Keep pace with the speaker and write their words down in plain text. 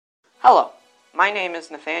Hello, my name is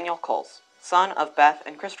Nathaniel Coles, son of Beth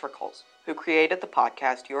and Christopher Coles, who created the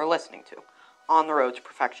podcast you are listening to, On the Road to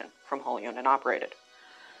Perfection, from Wholly Owned and Operated.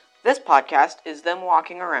 This podcast is them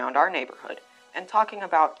walking around our neighborhood and talking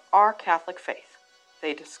about our Catholic faith.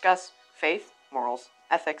 They discuss faith, morals,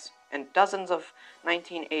 ethics, and dozens of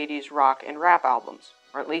 1980s rock and rap albums,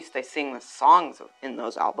 or at least they sing the songs in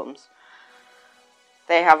those albums.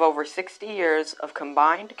 They have over 60 years of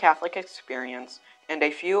combined Catholic experience and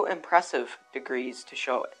a few impressive degrees to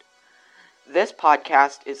show it. This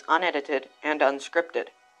podcast is unedited and unscripted,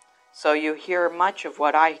 so you hear much of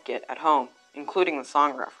what I get at home, including the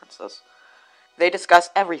song references. They discuss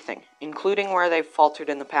everything, including where they've faltered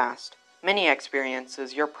in the past, many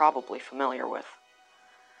experiences you're probably familiar with.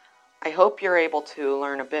 I hope you're able to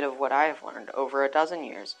learn a bit of what I have learned over a dozen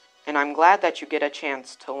years, and I'm glad that you get a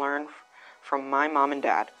chance to learn from my mom and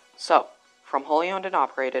dad. So, from Wholly Owned and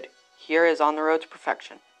Operated, here is On the Road to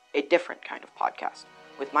Perfection, a different kind of podcast,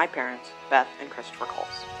 with my parents, Beth and Christopher Coles.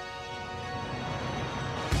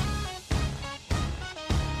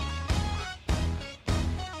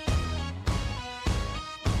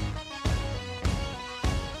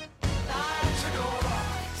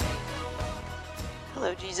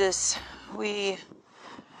 Hello, Jesus. We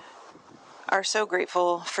are so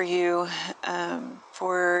grateful for you,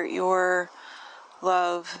 for your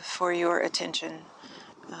love, for your attention,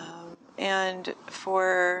 and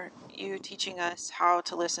for you teaching us how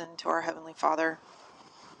to listen to our Heavenly Father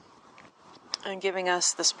and giving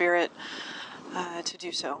us the Spirit to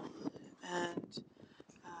do so. And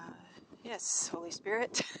yes, Holy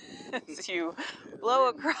Spirit, as you blow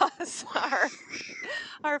across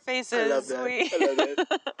our faces. I love that. I love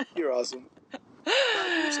that. You're awesome.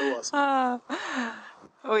 You're so awesome.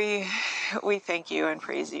 We thank you and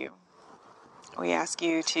praise you. We ask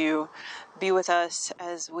you to be with us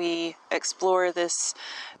as we explore this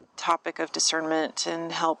topic of discernment and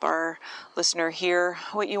help our listener hear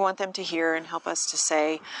what you want them to hear and help us to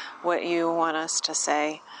say what you want us to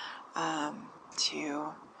say,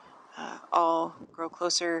 to all grow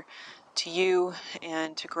closer to you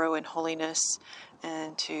and to grow in holiness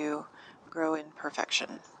and to grow in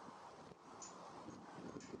perfection.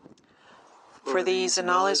 For these and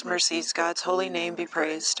all his mercies, God's holy name be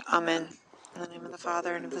praised. Amen. In the name of the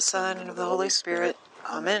Father, and of the Son, and of the Holy Spirit.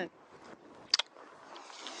 Amen.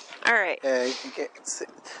 All right. You can't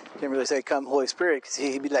really say, come, Holy Spirit, because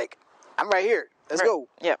he'd be like, I'm right here. Let's go.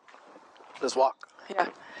 Yep. Let's walk. Yeah.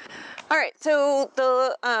 All right. So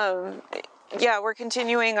we're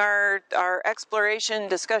continuing our exploration,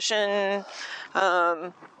 discussion,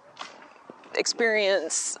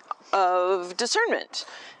 experience of discernment.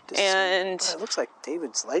 And it looks like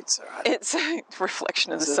David's lights are on. It's a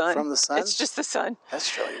reflection of the sun. From the sun? It's just the sun.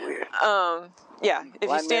 That's really weird. Yeah. If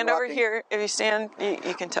you stand over here,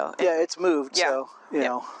 you can tell. Yeah, it's moved. Yeah. So you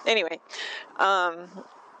know. Anyway, yeah.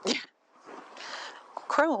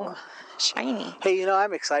 Chrome, shiny. Hey,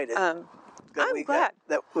 I'm excited. I'm glad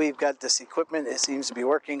that we've got this equipment. It seems to be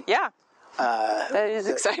working. Yeah. That is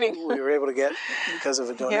exciting. We were able to get because of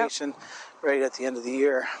a donation right at the end of the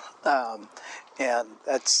year. And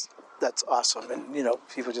that's awesome. And,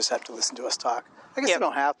 people just have to listen to us talk. I guess they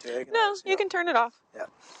don't have to. You can turn it off. Yeah.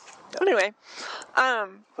 But anyway,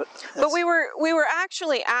 but we were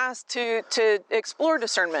actually asked to explore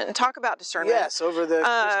discernment and talk about discernment. Yes, over the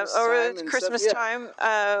Christmas time,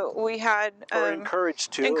 we had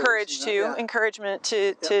encouragement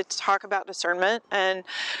to talk about discernment, and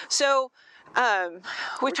so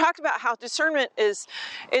we talked about how discernment is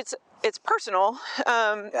it's personal.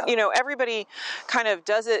 Everybody kind of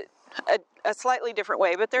does it a slightly different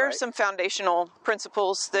way, but there are some foundational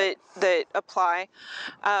principles that apply.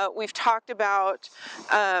 We've talked about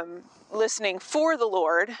listening for the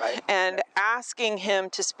Lord and asking Him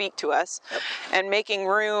to speak to us and making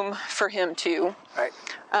room for Him to. Right.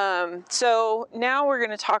 So now we're going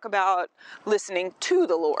to talk about listening to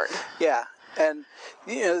the Lord. Yeah, and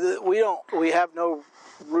we have no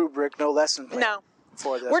rubric, no lesson plan. No.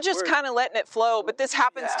 We're just kind of letting it flow, but this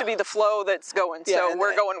happens to be the flow that's going, so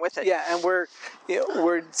we're going with it. Yeah, and we're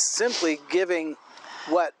simply giving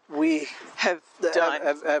what we have done,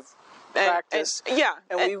 have practiced,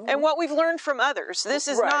 and what we've learned from others. This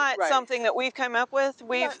is not something that we've come up with.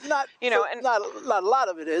 We've not a lot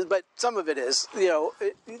of it is, but some of it is.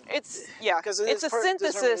 It's a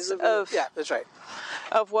synthesis of that's right.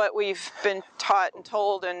 Of what we've been taught and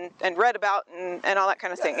told and read about and all that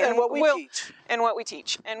kind of thing. And what we teach. And what we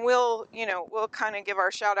teach. And we'll kind of give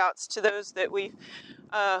our shout outs to those that we,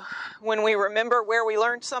 when we remember where we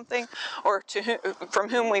learned something or from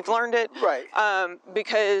whom we've learned it. Right.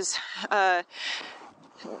 Because,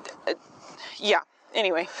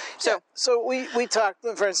 anyway, so we talked,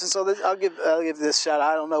 for instance. So I'll give this shout.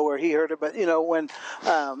 I don't know where he heard it, but when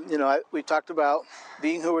we talked about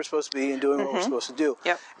being who we're supposed to be and doing what we're supposed to do.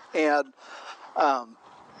 Yep. And I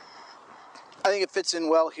think it fits in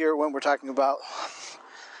well here when we're talking about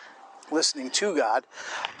listening to God,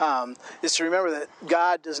 is to remember that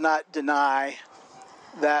God does not deny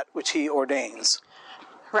that which he ordains.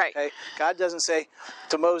 Right. Okay? God doesn't say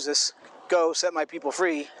to Moses, go set my people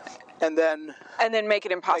free, and then make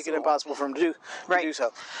it impossible. Make it impossible for him to do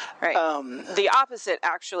so. Right. The opposite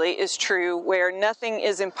actually is true, where nothing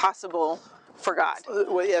is impossible for God.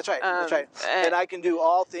 Well, yeah, that's right. That's right. And I can do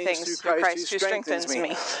all things through Christ who strengthens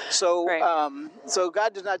me. So, so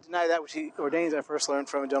God does not deny that which he ordains. I first learned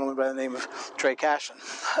from a gentleman by the name of Trey Cashin,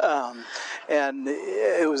 and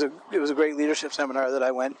it was a great leadership seminar that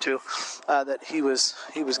I went to, that he was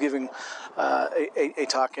giving a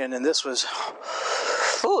talk in, and this was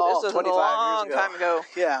this was 25 a long years ago. time ago.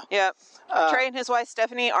 Yeah. Yep. Trey and his wife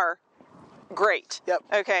Stephanie are great. Yep.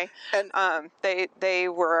 Okay. And they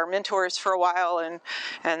were our mentors for a while,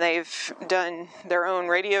 and they've done their own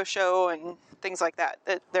radio show and things like that.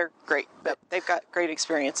 They're great. Yep. They've got great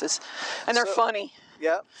experiences, and they're funny.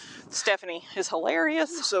 Yep. Stephanie is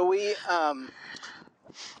hilarious. So we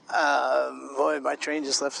boy, my train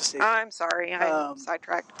just left the station. I'm sorry, I'm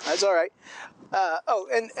sidetracked. That's all right.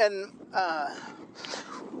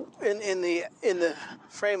 In the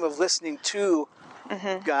frame of listening to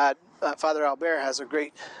God, Father Albert has a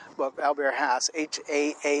great book. Albert Haas,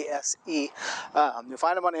 Haase. You'll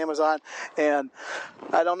find him on Amazon, and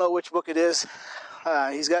I don't know which book it is.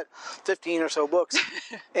 He's got 15 or so books,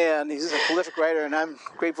 and he's a prolific writer, and I'm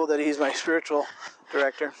grateful that he's my spiritual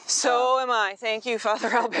director. So am I. Thank you, Father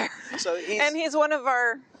Albert. So he's one of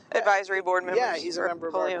our advisory board members. Yeah, he's a member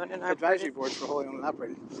of our advisory board for Wholly Owned and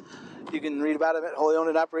Operated. You can read about him at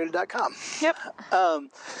whollyownedanoperated.com. Yep.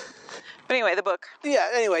 But anyway, the book. Yeah.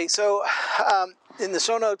 Anyway, so in the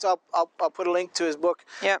show notes, I'll put a link to his book.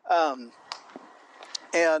 Yep.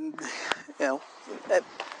 And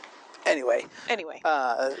anyway.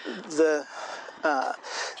 The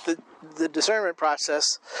discernment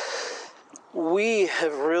process, we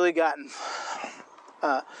have really gotten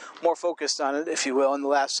more focused on it, if you will, in the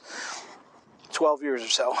last 12 years or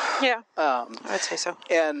so. Yeah, I'd say so.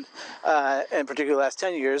 And particularly the last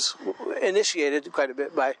 10 years, initiated quite a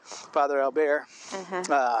bit by Father Albert,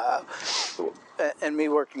 and me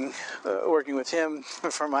working with him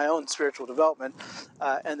for my own spiritual development,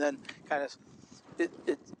 and then kind of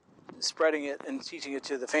it spreading it and teaching it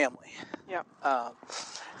to the family. Yeah.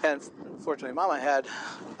 And fortunately, Mama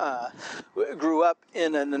grew up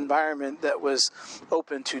in an environment that was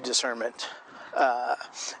open to discernment.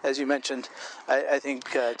 As you mentioned, I think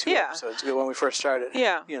 2 episodes ago when we first started.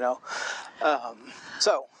 Yeah.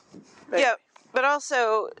 So. Anyway. Yeah, but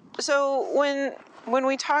also, so when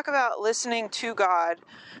we talk about listening to God,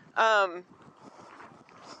 holy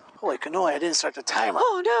cannoli, I didn't start the timer.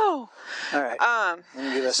 Oh no! All right.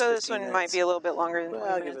 So this one minutes. might be a little bit longer than 20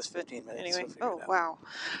 I'll minutes. give us 15 minutes. Anyway, We'll wow.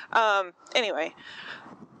 Anyway,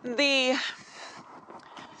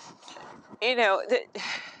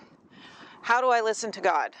 how do I listen to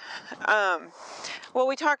God? Well,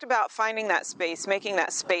 we talked about finding that space, making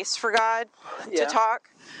that space for God to talk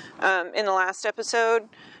in the last episode.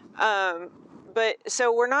 But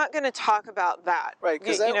so we're not going to talk about that, right?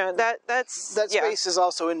 Because that space is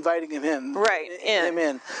also inviting him in, right? Him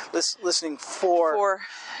in, listening for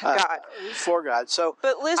God, for God. So,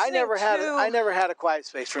 but listening I never had a quiet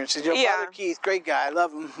space. For instance, Father Keith, great guy, I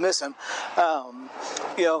love him, miss him.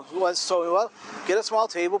 Once told me, well, get a small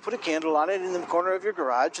table, put a candle on it in the corner of your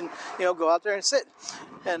garage, and go out there and sit.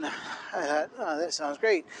 And I thought, oh, that sounds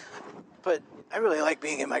great, but I really like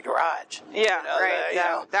being in my garage. Yeah,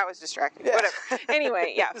 right. That was distracting. Yeah. Whatever.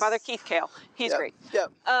 Anyway, Father Keith Kale. He's great. Yeah.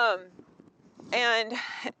 And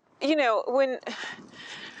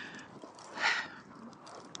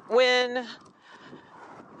when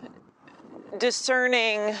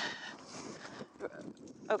discerning,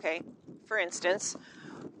 for instance,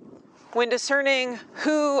 when discerning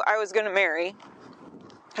who I was going to marry,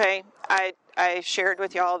 I shared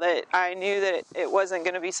with y'all that I knew that it wasn't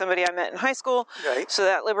going to be somebody I met in high school. Right. So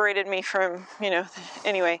that liberated me from,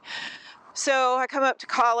 anyway. So I come up to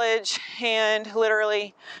college, and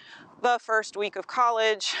literally the first week of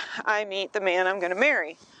college, I meet the man I'm going to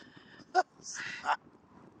marry. Yep.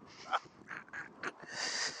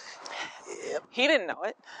 He didn't know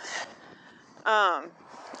it.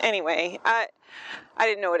 Anyway, I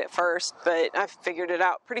didn't know it at first, but I figured it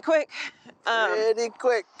out pretty quick. And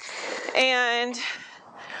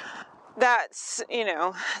that's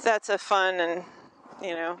a fun and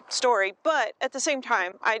story. But at the same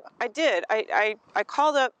time, I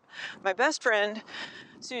called up my best friend,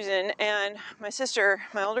 Susan, and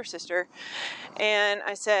my older sister, and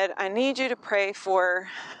I said, I need you to pray for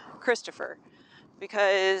Christopher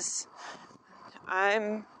because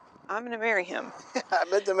I'm going to marry him. I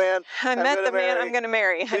met the man. I'm going to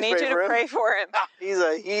marry. I need you to pray for him. He's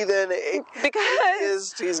a heathen.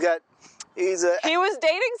 Because he was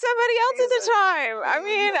dating somebody else at the time. I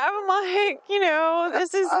mean, I'm like,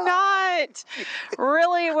 this is not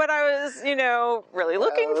really what I was, really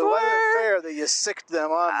looking for. It wasn't fair that you sicked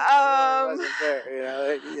them on. It wasn't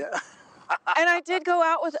fair, yeah. And I did go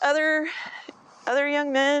out with other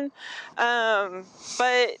young men,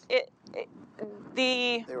 but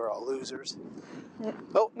they were all losers.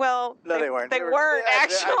 Oh, well, no, they weren't. They weren't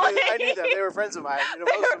actually. I knew them. They were friends of mine.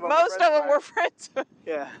 Most of them were friends.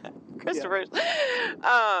 Yeah. Christopher's.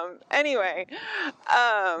 Yeah. Anyway.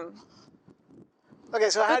 Okay,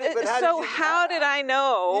 so how did I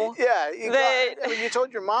know? You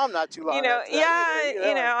told your mom not too long.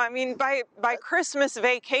 I mean, by Christmas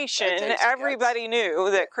vacation, everybody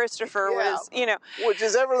knew that Christopher was, Which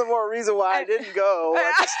is ever the more reason why I didn't go.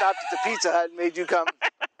 I just stopped at the Pizza Hut and made you come.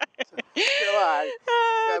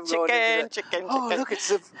 Chicken. Oh, look, it's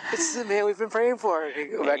the man we've been praying for.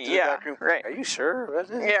 You go back to the back room. Right. Are you sure?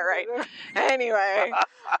 Yeah, right. Anyway.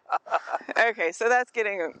 Okay, so that's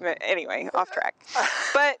getting, off track.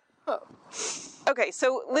 But, okay,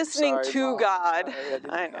 so listening to Mom. God.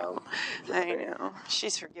 I know.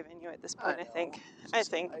 She's forgiven you at this point, I think.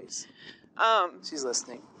 Nice. She's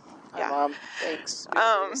listening. Yeah. Hi, Mom. Thanks.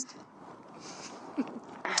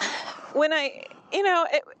 When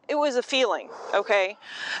it was a feeling, okay?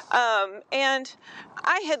 And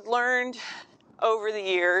I had learned over the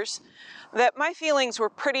years that my feelings were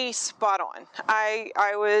pretty spot on.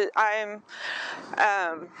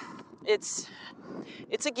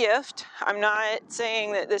 It's a gift. I'm not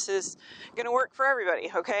saying that this is going to work for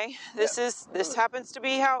everybody, okay? This happens to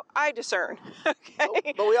be how I discern,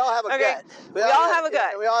 okay? But we all have a gut. We all have a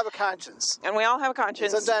gut. And we all have a conscience. And we all have a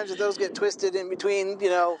conscience. And sometimes those get twisted in between,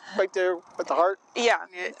 right there at the heart. Yeah.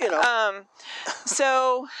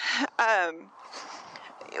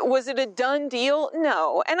 Was it a done deal?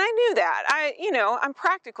 No. And I knew that. I'm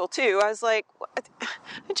practical too. I was like,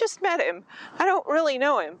 I just met him. I don't really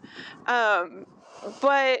know him.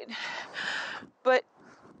 But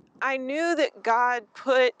I knew that God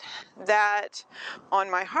put that on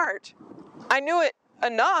my heart. I knew it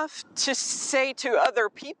enough to say to other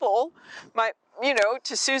people,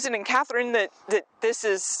 to Susan and Catherine, that this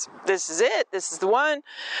is it. This is the one.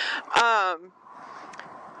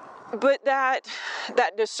 But that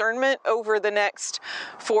discernment over the next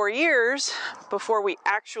 4 years before we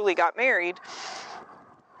actually got married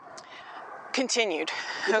continued.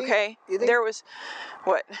 You think there was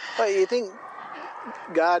what? Well, you think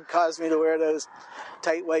God caused me to wear those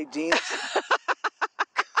tight white jeans?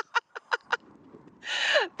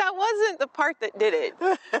 That wasn't the part that did it.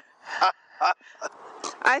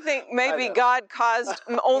 I think maybe God caused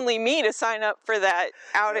only me to sign up for that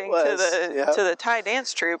outing to the Thai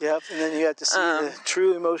dance troupe. Yep, and then you have to see the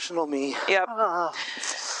true emotional me. Yep.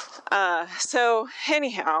 So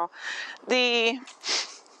anyhow, the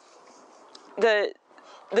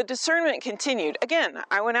discernment continued. Again,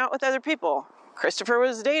 I went out with other people. Christopher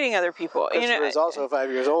was dating other people. Christopher is also 5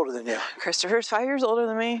 years older than you. Christopher's 5 years older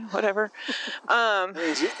than me. Whatever.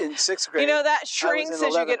 He's in sixth grade. That shrinks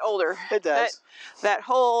as you get older. It does. That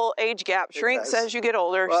whole age gap shrinks as you get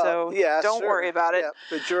older. Well, so don't worry about it. Yeah,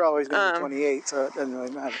 but you're always going to be 28, so it doesn't really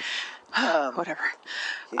matter. Whatever.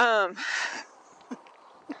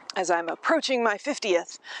 As I'm approaching my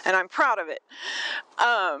 50th, and I'm proud of it.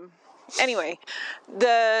 Anyway,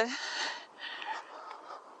 the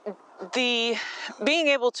being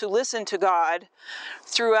able to listen to God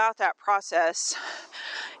throughout that process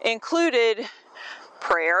included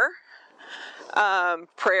prayer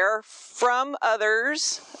from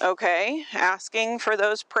others, okay, asking for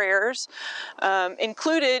those prayers,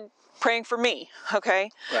 included praying for me, okay?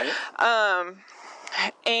 Right.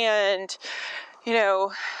 And,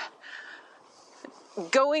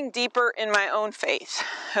 going deeper in my own faith,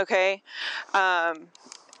 okay?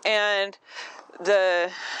 And the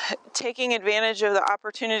taking advantage of the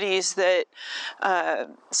opportunities that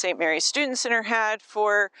St. Mary's Student Center had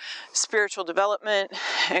for spiritual development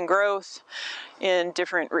and growth in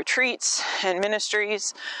different retreats and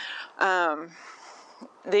ministries. The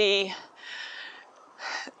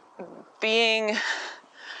being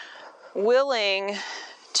willing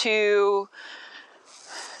to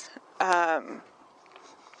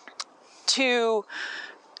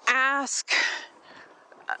ask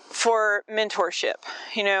for mentorship,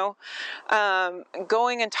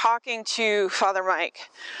 going and talking to Father Mike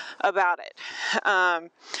about it.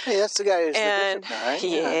 Hey, that's the guy who's And the bishop now, right?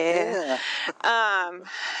 yeah.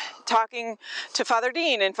 Talking to Father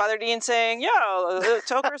Dean, and Father Dean saying,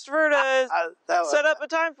 tell Christopher to set up a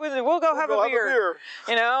time with it. We'll go have a beer.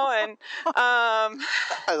 And I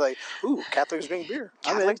was like, ooh, Catholics drink beer.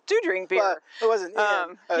 Catholics do drink beer. But it wasn't, I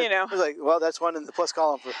was like, well, that's one in the plus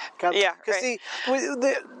column for Catholics. Yeah, because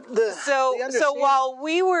right. So while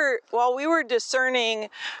we were discerning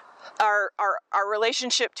our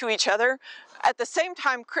relationship to each other, at the same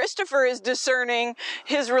time, Christopher is discerning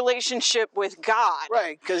his relationship with God.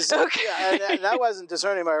 Right, because okay. and I wasn't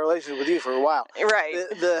discerning my relationship with you for a while. Right.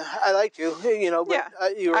 I liked you, but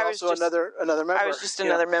you were also another member. I was just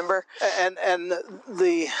another member. And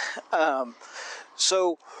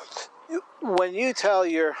so when you tell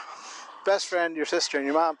your best friend, your sister, and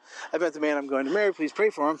your mom, I met the man I'm going to marry, please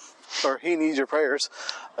pray for him, or he needs your prayers,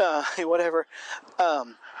 whatever.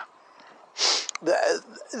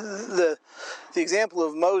 The example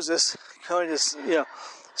of Moses going to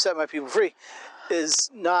set my people free is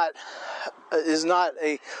not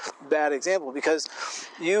a bad example, because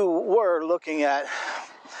you were looking at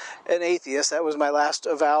an atheist. That was my last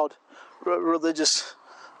avowed religious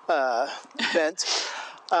bent.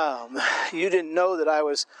 You didn't know that I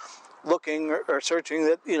was looking or searching,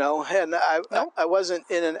 that and I wasn't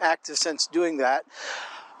in an active sense doing that.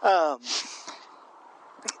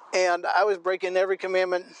 And I was breaking every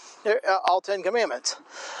commandment, all 10 commandments.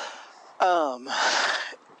 And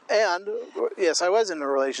yes, I was in a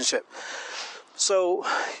relationship. So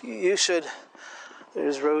you should,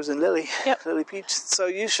 there's Rose and Lily, yep. Lily Peach. So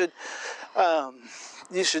you should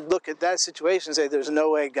look at that situation and say, there's no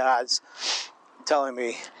way God's telling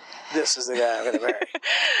me this is the guy I'm going to marry.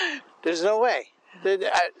 There's no way.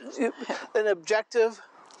 An objective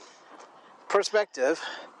perspective.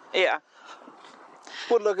 Yeah.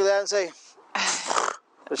 Would look at that and say,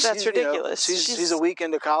 that's ridiculous. She's a week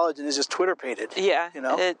into college and is just Twitter pated. Yeah.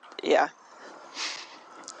 Yeah.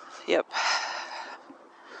 Yep.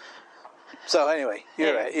 So anyway,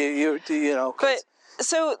 you're right. You But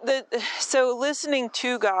so listening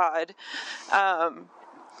to God, at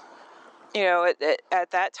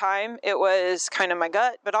that time it was kind of my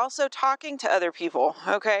gut, but also talking to other people.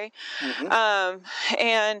 Okay. Mm-hmm.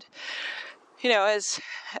 And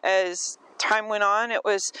as time went on, it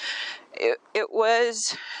was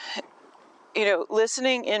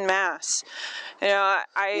listening in Mass.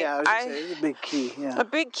 It's a big key. Yeah. A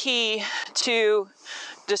big key to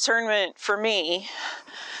discernment for me,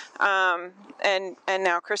 and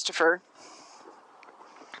now Christopher,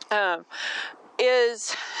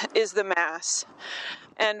 is the Mass,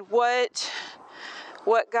 and what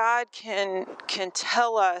God can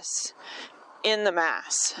tell us in the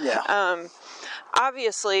Mass. Yeah.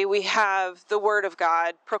 Obviously, we have the Word of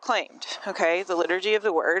God proclaimed, okay, the liturgy of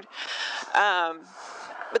the Word.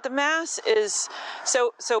 But the Mass is,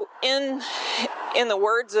 so in the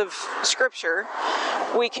words of Scripture,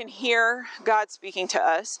 we can hear God speaking to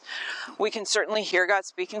us. We can certainly hear God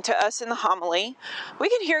speaking to us in the homily. We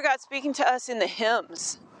can hear God speaking to us in the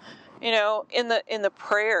hymns. In the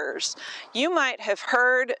prayers. You might have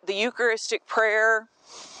heard the Eucharistic prayer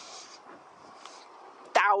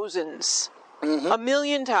thousands, mm-hmm.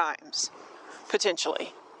 1,000,000 times,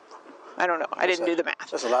 potentially. I don't know. I didn't do the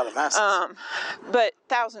math. That's a lot of masses. But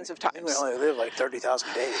thousands of times. We only live like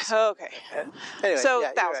 30,000 days. Okay. Anyway, so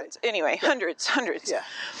thousands. Right. Anyway, hundreds. Yeah.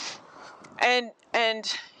 And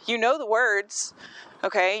the words,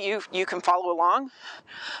 okay? You can follow along.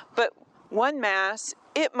 But one Mass,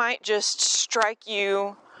 it might just strike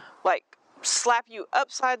you, like slap you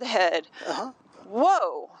upside the head. Uh-huh.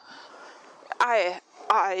 Whoa.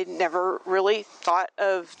 I never really thought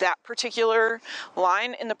of that particular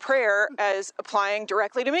line in the prayer as applying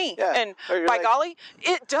directly to me. Yeah. And by golly,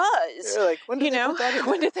 it does. You're like, when did they put that in there?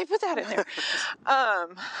 When did they put that in there?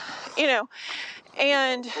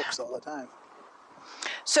 And books all the time.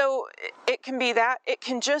 So it can be that. It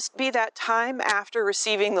can just be that time after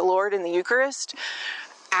receiving the Lord in the Eucharist,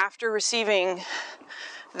 after receiving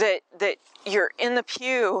that you're in the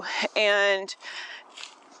pew and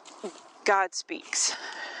God speaks.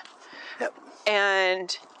 Yep.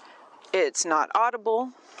 And it's not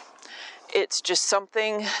audible. It's just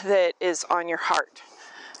something that is on your heart,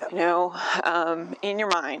 yep. In your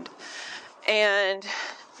mind. And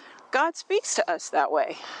God speaks to us that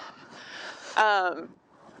way.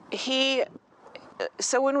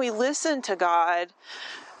 So when we listen to God,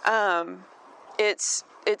 it's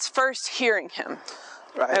first hearing Him.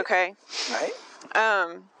 Right. Okay. Right.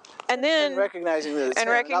 And then recognizing that it's him.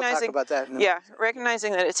 And I'll talk about that in a minute.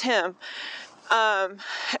 recognizing that it's him.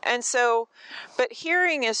 And so, but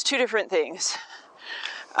hearing is two different things.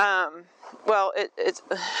 Well, it's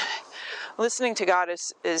listening to God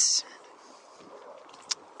is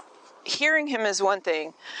hearing him is one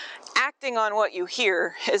thing. Acting on what you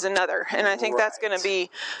hear is another. And I think that's going to be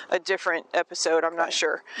a different episode. I'm not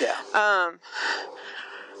sure. Yeah.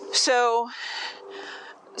 So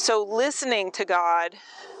listening to God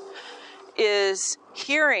is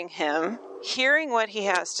hearing him, hearing what he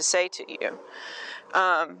has to say to you,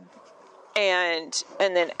 and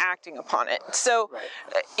then acting upon it. So,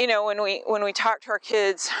 you know, when we talk to our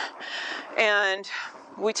kids and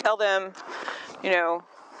we tell them, you know,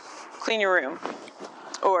 clean your room,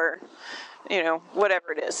 or, you know,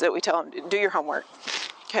 whatever it is that we tell them, do your homework.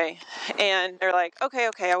 Okay. And they're like, okay,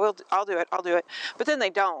 I'll do it. But then they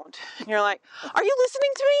don't. And you're like, are you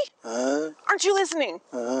listening to me? Aren't you listening?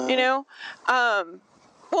 You know?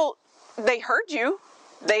 Well, they heard you.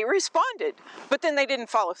 They responded, but then they didn't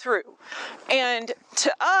follow through. And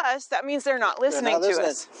to us, that means they're not listening to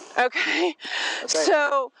us. Okay? Right.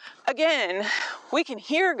 So, again, we can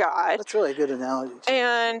hear God. That's really a good analogy, too.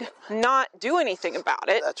 And not do anything about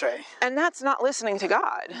it. That's right. And that's not listening to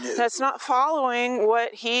God. No. That's not following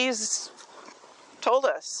what he's told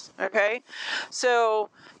us. Okay?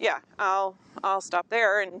 So, yeah, I'll stop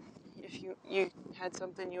there. And if you had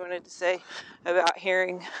something you wanted to say about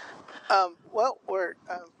hearing... well, we're...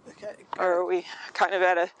 or are we kind of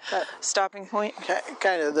at a stopping point?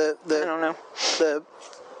 Kind of the I don't know. The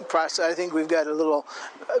process. I think we've got a little,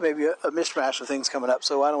 maybe a mishmash of things coming up.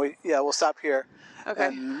 So why don't we, we'll stop here. Okay.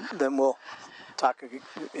 And then we'll talk,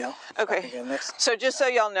 okay. Again next. So just so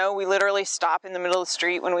y'all know, we literally stop in the middle of the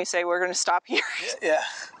street when we say we're going to stop here. Yeah.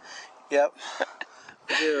 Yep.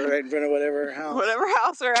 We're right in front of whatever house. Whatever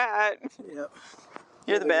house we're at. Yep.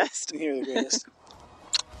 You're the best. You're the greatest.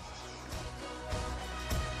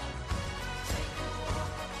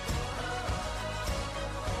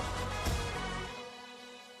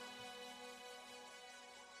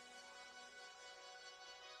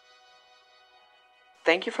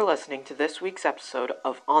 Thank you for listening to this week's episode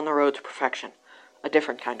of On the Road to Perfection, a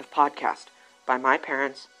different kind of podcast, by my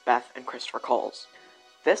parents, Beth and Christopher Coles.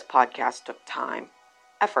 This podcast took time,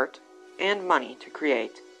 effort, and money to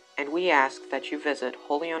create, and we ask that you visit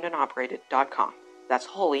holyownedandoperated.com. That's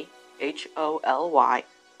holy, Holy,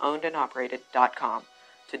 ownedandoperated.com,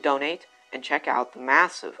 to donate and check out the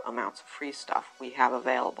massive amounts of free stuff we have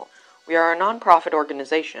available. We are a non-profit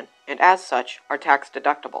organization, and as such, are tax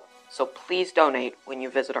deductible. So please donate when you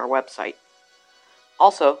visit our website.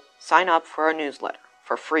 Also, sign up for our newsletter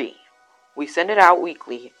for free. We send it out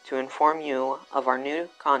weekly to inform you of our new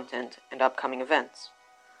content and upcoming events.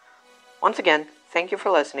 Once again, thank you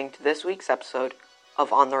for listening to this week's episode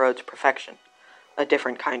of On the Road to Perfection, a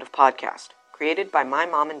different kind of podcast, created by my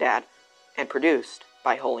mom and dad and produced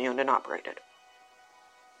by Wholly Owned and Operated.